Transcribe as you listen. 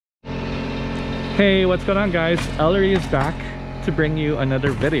Hey, what's going on guys? Elery is back to bring you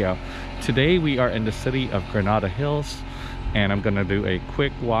another video. Today we are in the city of Granada Hills and I'm gonna do a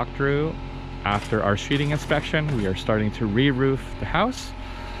quick walkthrough. After our sheeting inspection, we are starting to re-roof the house.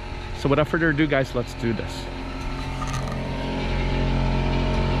 So without further ado guys, let's do this.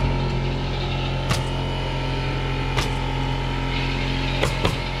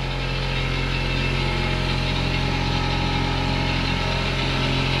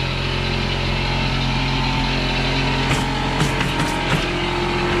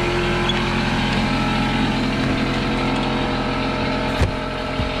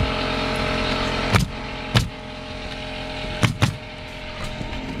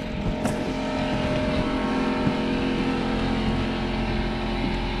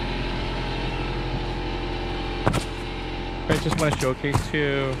 I just want to showcase to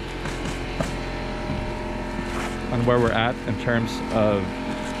you on where we're at in terms of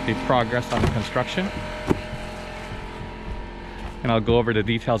the progress on the construction, and I'll go over the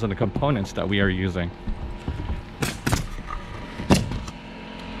details on the components that we are using.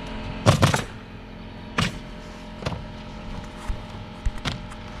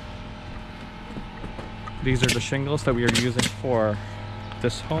 These are the shingles that we are using for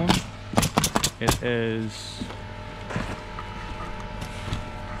this home. It is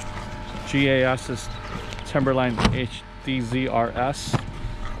GAF's Timberline HDZ RS,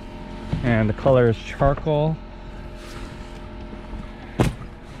 and the color is charcoal.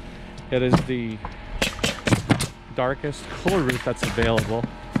 It is the darkest cool roof that's available.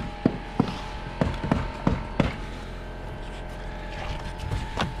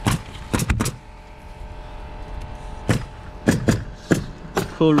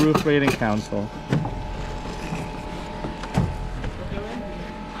 Cool Roof Rating Council.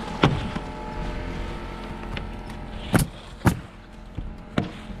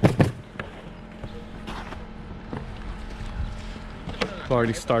 I've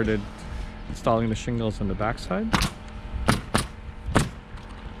already started installing the shingles on the backside.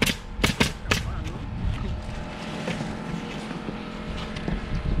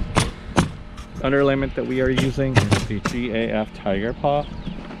 Underlayment that we are using is the GAF Tiger Paw.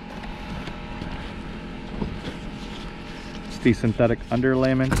 It's the synthetic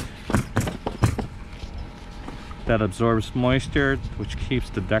underlayment that absorbs moisture, which keeps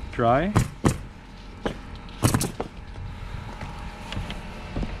the deck dry.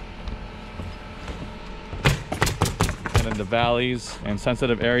 And in the valleys and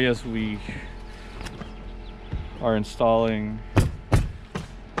sensitive areas, we are installing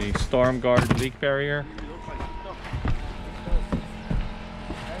a storm guard leak barrier.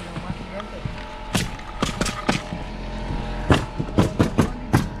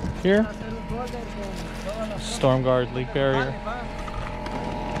 Here, storm guard leak barrier.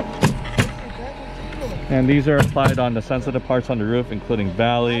 And these are applied on the sensitive parts on the roof, including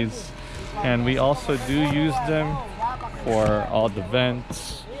valleys. And we also do use them for all the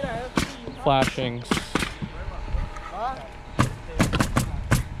vents, flashings.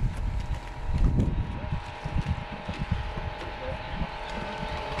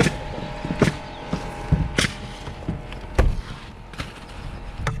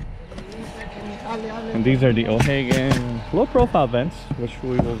 And these are the O'Hagan low profile vents, which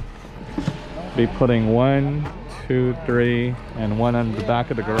we will be putting 1, 2, 3, and 1 on the back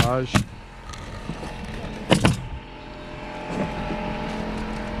of the garage.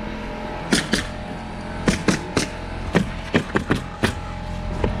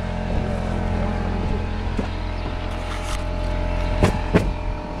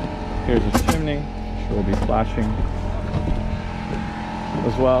 Here's a chimney, which will be flashing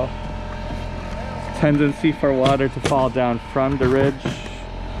as well. Tendency for water to fall down from the ridge,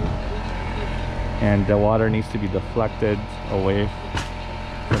 and the water needs to be deflected away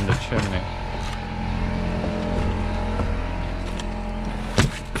from the chimney.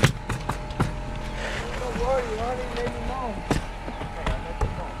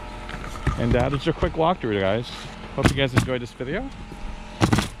 And that is your quick walkthrough, guys. Hope you guys enjoyed this video.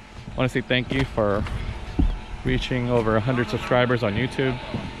 I want to say thank you for reaching over 100 subscribers on YouTube.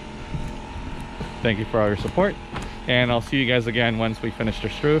 Thank you for all your support, and I'll see you guys again once we finish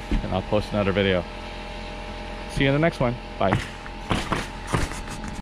this roof, and I'll post another video. See you in the next one. Bye.